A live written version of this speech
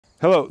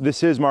Hello,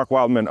 this is Mark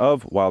Wildman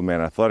of Wildman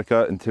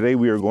Athletica, and today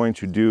we are going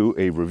to do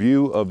a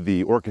review of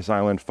the Orcas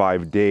Island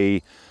 5-day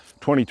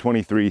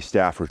 2023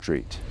 staff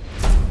retreat.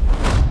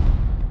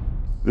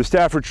 The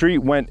staff retreat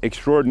went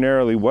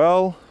extraordinarily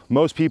well.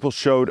 Most people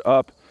showed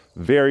up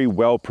very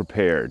well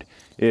prepared.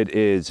 It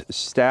is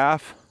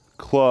staff,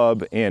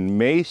 club, and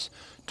mace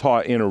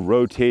taught in a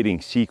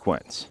rotating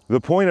sequence. The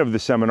point of the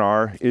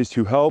seminar is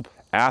to help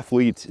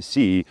athletes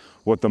see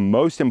what the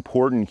most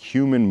important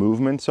human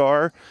movements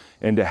are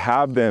and to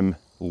have them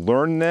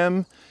learn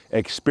them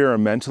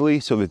experimentally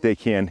so that they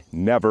can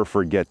never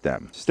forget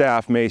them.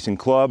 Staff, mace, and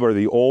club are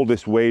the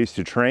oldest ways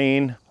to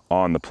train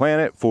on the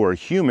planet for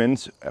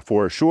humans,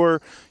 for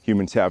sure.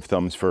 Humans have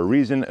thumbs for a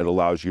reason. It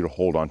allows you to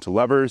hold onto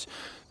levers.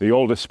 The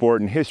oldest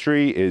sport in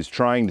history is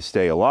trying to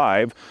stay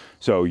alive.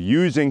 So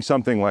using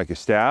something like a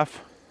staff,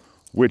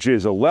 which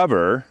is a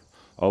lever,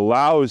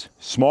 allows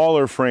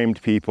smaller framed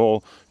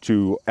people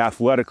to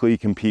athletically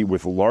compete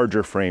with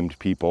larger framed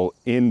people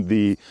in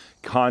the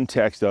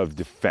context of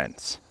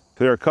defense.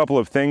 There are a couple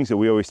of things that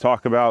we always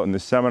talk about in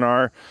this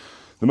seminar.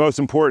 The most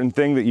important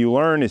thing that you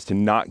learn is to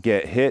not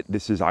get hit.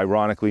 This is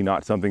ironically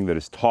not something that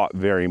is taught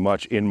very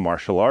much in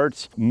martial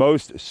arts.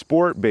 Most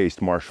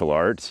sport-based martial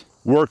arts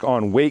work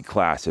on weight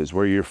classes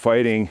where you're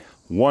fighting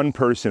one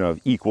person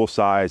of equal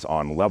size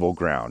on level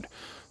ground.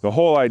 The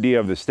whole idea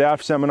of the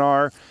staff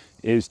seminar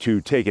is to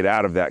take it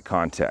out of that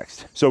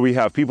context. So we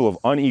have people of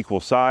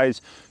unequal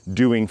size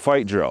doing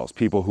fight drills,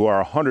 people who are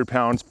 100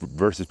 pounds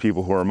versus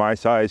people who are my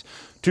size,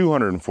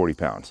 240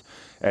 pounds.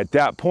 At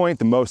that point,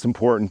 the most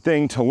important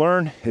thing to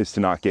learn is to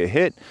not get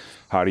hit.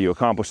 How do you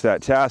accomplish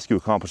that task? You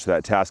accomplish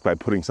that task by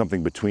putting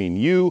something between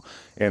you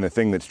and the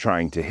thing that's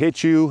trying to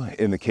hit you.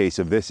 In the case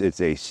of this, it's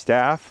a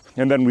staff.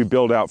 And then we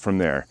build out from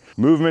there.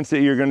 Movements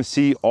that you're gonna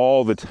see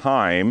all the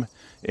time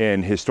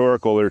in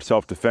historical or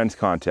self-defense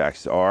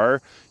contexts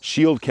are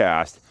shield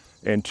cast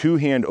and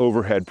two-hand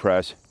overhead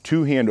press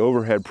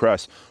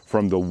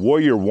from the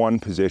warrior one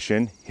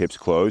position, hips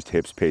closed,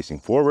 hips facing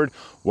forward,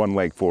 one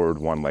leg forward,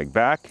 one leg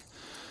back.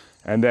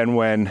 And then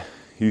when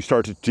you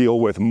start to deal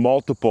with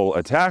multiple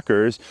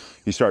attackers,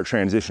 you start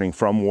transitioning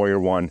from warrior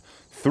one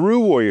through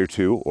warrior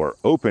two, or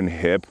open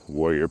hip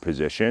warrior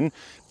position,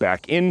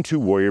 back into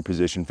warrior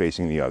position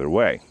facing the other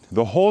way.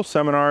 The whole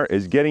seminar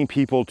is getting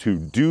people to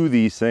do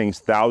these things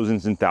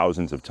thousands and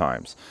thousands of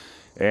times.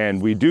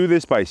 And we do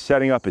this by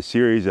setting up a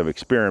series of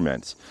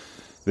experiments.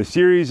 The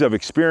series of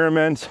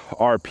experiments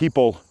are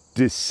people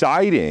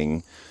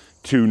deciding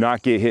to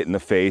not get hit in the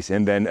face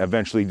and then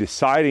eventually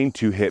deciding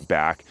to hit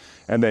back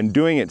and then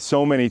doing it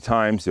so many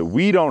times that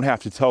we don't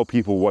have to tell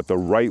people what the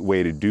right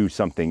way to do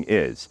something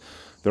is.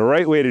 The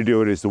right way to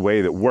do it is the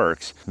way that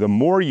works. The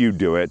more you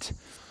do it,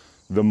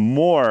 the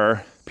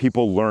more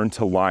people learn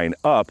to line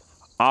up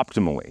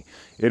optimally.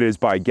 It is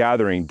by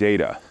gathering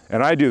data.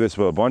 And I do this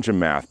with a bunch of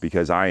math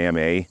because I am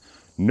a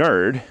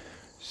nerd.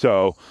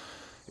 So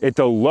at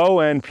the low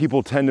end,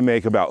 people tend to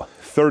make about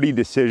 30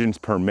 decisions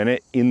per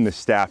minute in the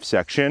staff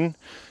section.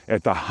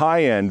 At the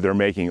high end, they're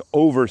making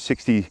over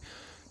 60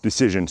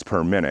 decisions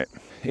per minute.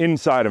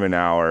 Inside of an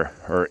hour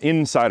or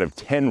inside of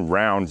 10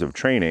 rounds of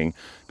training,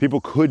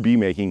 people could be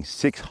making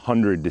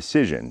 600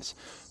 decisions.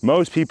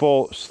 Most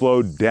people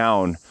slow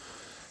down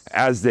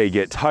as they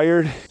get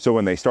tired. So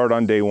when they start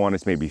on day one,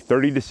 it's maybe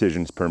 30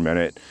 decisions per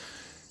minute.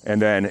 And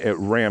then it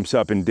ramps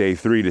up in day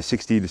 3 to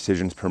 60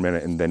 decisions per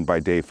minute. And then by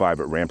day 5,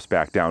 it ramps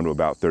back down to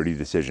about 30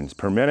 decisions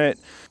per minute.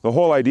 The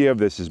whole idea of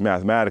this is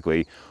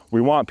mathematically,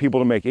 we want people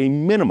to make a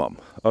minimum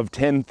of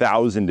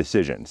 10,000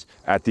 decisions.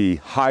 At the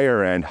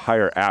higher end,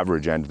 higher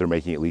average end, they're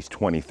making at least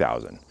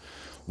 20,000.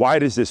 Why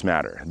does this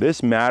matter?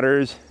 This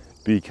matters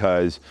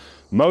because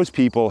most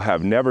people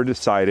have never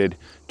decided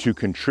to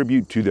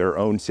contribute to their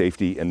own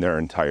safety in their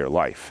entire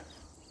life.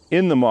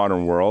 In the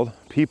modern world,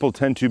 people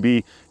tend to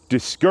be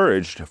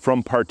discouraged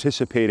from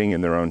participating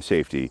in their own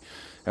safety.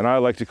 And I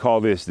like to call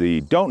this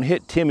the don't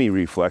hit Timmy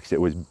reflex that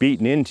was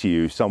beaten into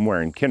you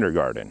somewhere in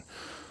kindergarten,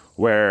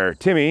 where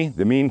Timmy,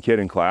 the mean kid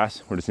in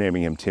class, we're just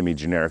naming him Timmy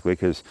generically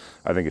because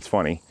I think it's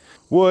funny,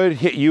 would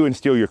hit you and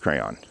steal your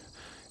crayon.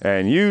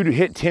 And you'd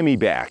hit Timmy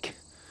back.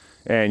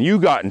 And you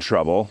got in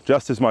trouble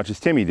just as much as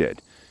Timmy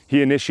did.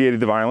 He initiated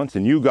the violence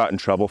and you got in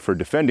trouble for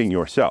defending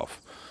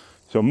yourself.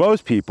 So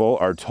most people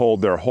are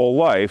told their whole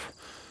life,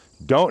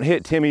 don't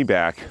hit Timmy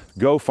back,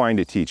 go find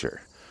a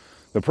teacher.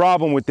 The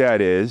problem with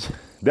that is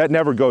that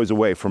never goes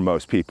away from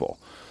most people.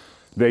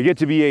 They get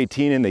to be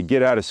 18 and they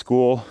get out of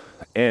school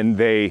and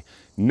they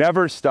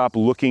never stop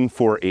looking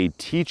for a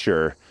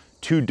teacher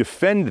to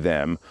defend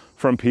them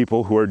from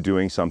people who are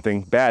doing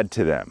something bad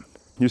to them.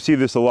 You see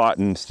this a lot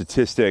in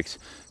statistics.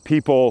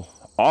 People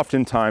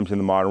oftentimes in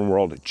the modern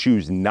world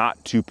choose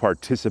not to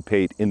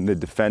participate in the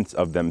defense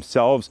of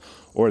themselves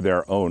or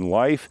their own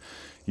life.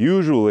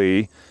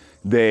 Usually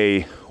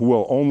they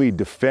will only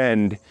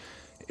defend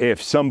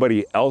if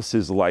somebody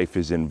else's life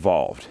is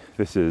involved.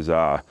 This is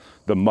the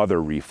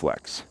mother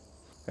reflex.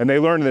 And they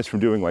learned this from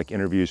doing like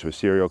interviews with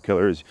serial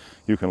killers.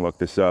 You can look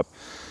this up.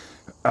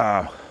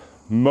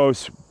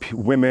 Most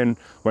women,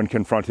 when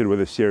confronted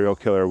with a serial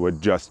killer,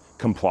 would just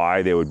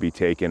comply. They would be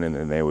taken and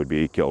then they would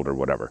be killed or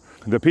whatever.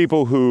 The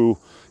people who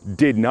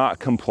did not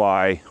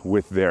comply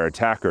with their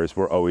attackers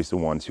were always the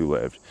ones who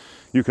lived.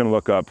 You can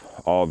look up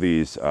all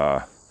these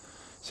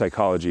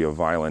psychology of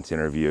violence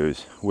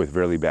interviews with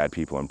really bad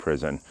people in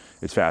prison.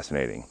 It's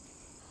fascinating.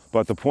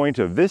 But the point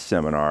of this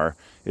seminar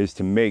is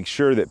to make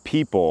sure that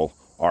people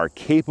are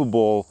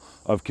capable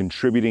of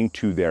contributing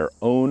to their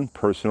own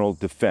personal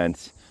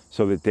defense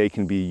so that they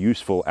can be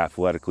useful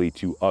athletically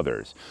to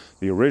others.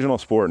 The original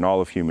sport in all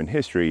of human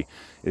history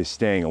is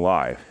staying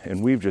alive,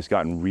 and we've just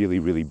gotten really,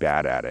 really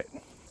bad at it.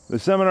 The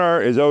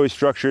seminar is always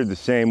structured the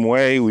same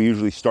way. We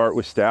usually start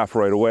with staff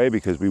right away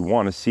because we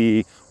want to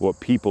see what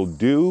people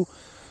do.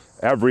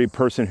 Every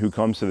person who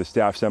comes to the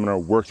staff seminar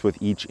works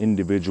with each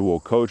individual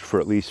coach for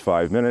at least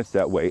 5 minutes.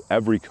 That way,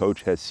 every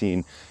coach has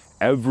seen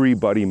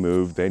everybody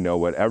move. They know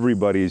what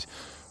everybody's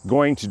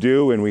going to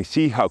do, and we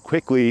see how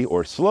quickly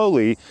or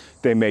slowly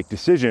they make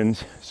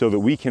decisions so that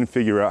we can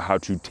figure out how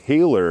to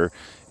tailor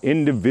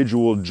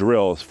individual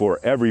drills for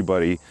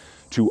everybody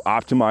to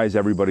optimize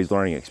everybody's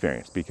learning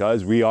experience,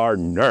 because we are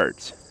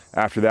nerds.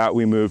 After that,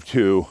 we move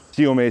to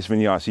steel mace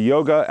vinyasa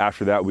yoga.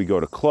 After that, we go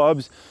to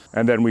clubs,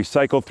 and then we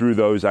cycle through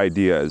those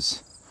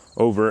ideas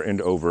over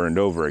and over and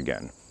over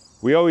again.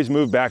 We always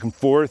move back and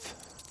forth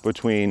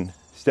between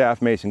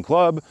staff, mace, and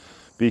club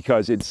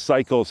because it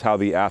cycles how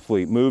the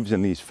athlete moves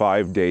in these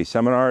 5-day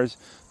seminars.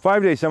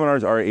 5-day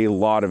seminars are a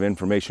lot of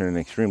information in an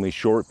extremely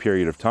short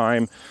period of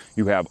time.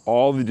 You have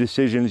all the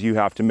decisions you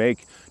have to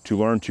make to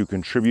learn to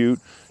contribute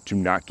to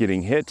not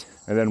getting hit.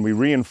 And then we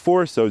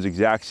reinforce those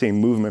exact same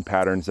movement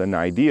patterns and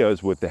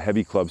ideas with the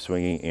heavy club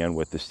swinging and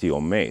with the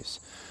steel mace.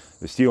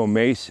 The steel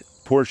mace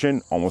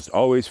portion almost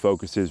always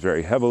focuses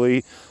very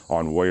heavily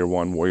on warrior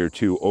 1, warrior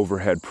 2,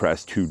 overhead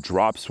press to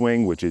drop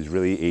swing, which is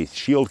really a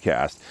shield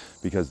cast,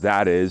 because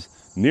that is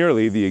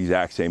nearly the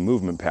exact same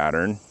movement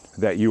pattern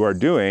that you are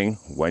doing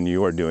when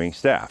you are doing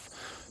staff.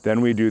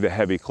 Then we do the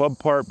heavy club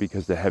part,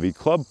 because the heavy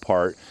club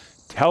part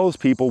tells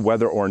people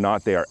whether or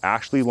not they are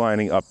actually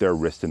lining up their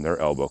wrist and their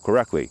elbow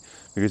correctly,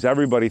 because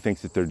everybody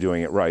thinks that they're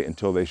doing it right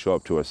until they show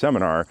up to a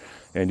seminar,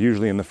 and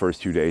usually in the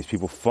first 2 days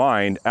people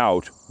find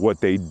out what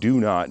they do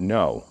not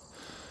know.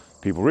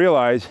 People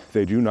realize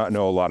they do not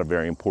know a lot of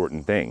very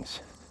important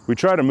things. We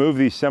try to move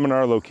these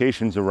seminar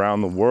locations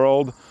around the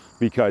world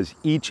because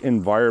each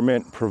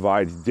environment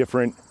provides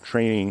different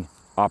training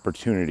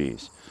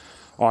opportunities.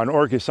 On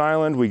Orcas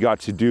Island, we got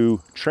to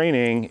do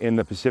training in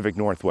the Pacific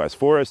Northwest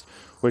forest,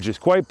 which is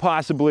quite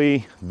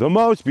possibly the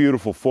most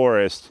beautiful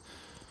forest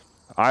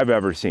I've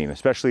ever seen,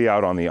 especially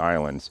out on the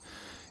islands.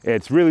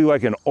 It's really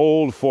like an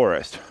old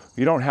forest.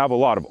 You don't have a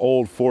lot of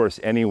old forests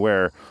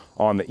anywhere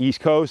on the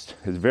East Coast.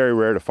 It's very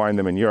rare to find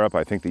them in Europe.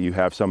 I think that you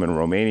have some in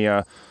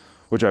Romania,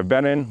 which I've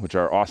been in, which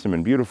are awesome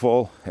and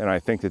beautiful. And I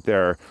think that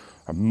there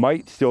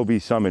might still be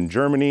some in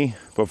Germany,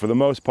 but for the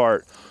most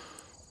part,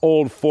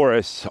 old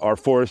forests are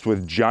forests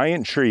with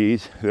giant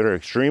trees that are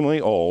extremely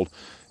old,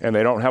 and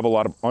they don't have a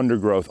lot of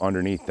undergrowth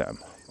underneath them.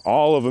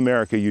 All of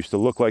America used to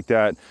look like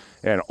that,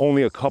 and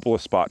only a couple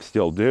of spots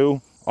still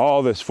do.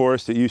 All this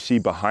forest that you see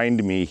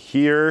behind me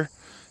here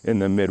in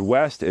the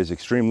Midwest is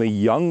extremely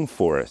young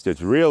forest.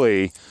 It's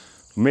really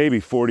maybe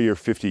 40 or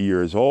 50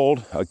 years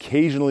old.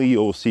 Occasionally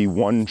you'll see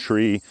one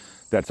tree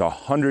that's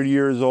 100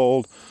 years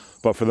old,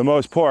 but for the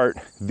most part,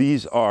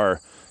 these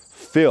are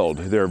filled.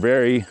 They're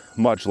very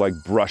much like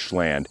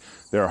brushland.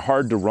 They're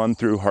hard to run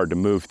through, hard to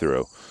move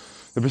through.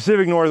 The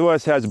Pacific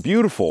Northwest has a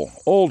beautiful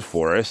old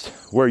forest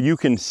where you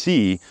can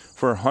see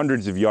for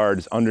hundreds of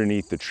yards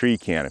underneath the tree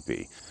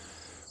canopy.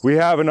 We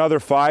have another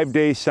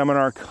 5-day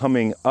seminar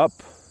coming up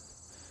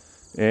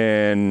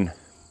in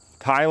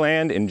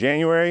Thailand in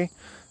January.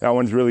 That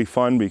one's really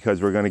fun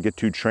because we're going to get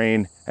to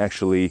train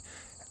actually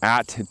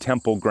at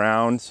temple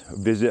grounds,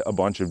 visit a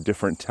bunch of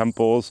different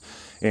temples,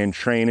 and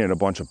train in a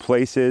bunch of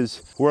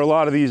places where a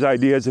lot of these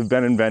ideas have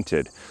been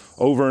invented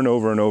over and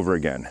over and over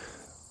again.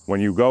 When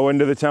you go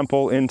into the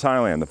temple in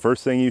Thailand, the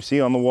first thing you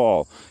see on the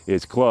wall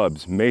is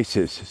clubs,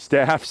 maces,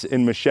 staffs,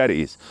 and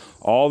machetes.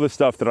 All the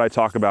stuff that I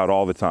talk about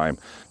all the time.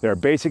 There are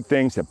basic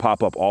things that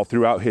pop up all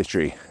throughout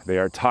history. They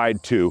are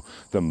tied to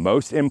the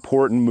most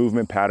important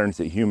movement patterns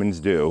that humans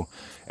do,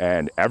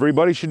 and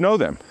everybody should know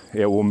them.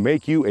 It will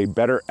make you a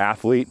better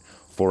athlete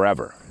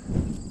forever.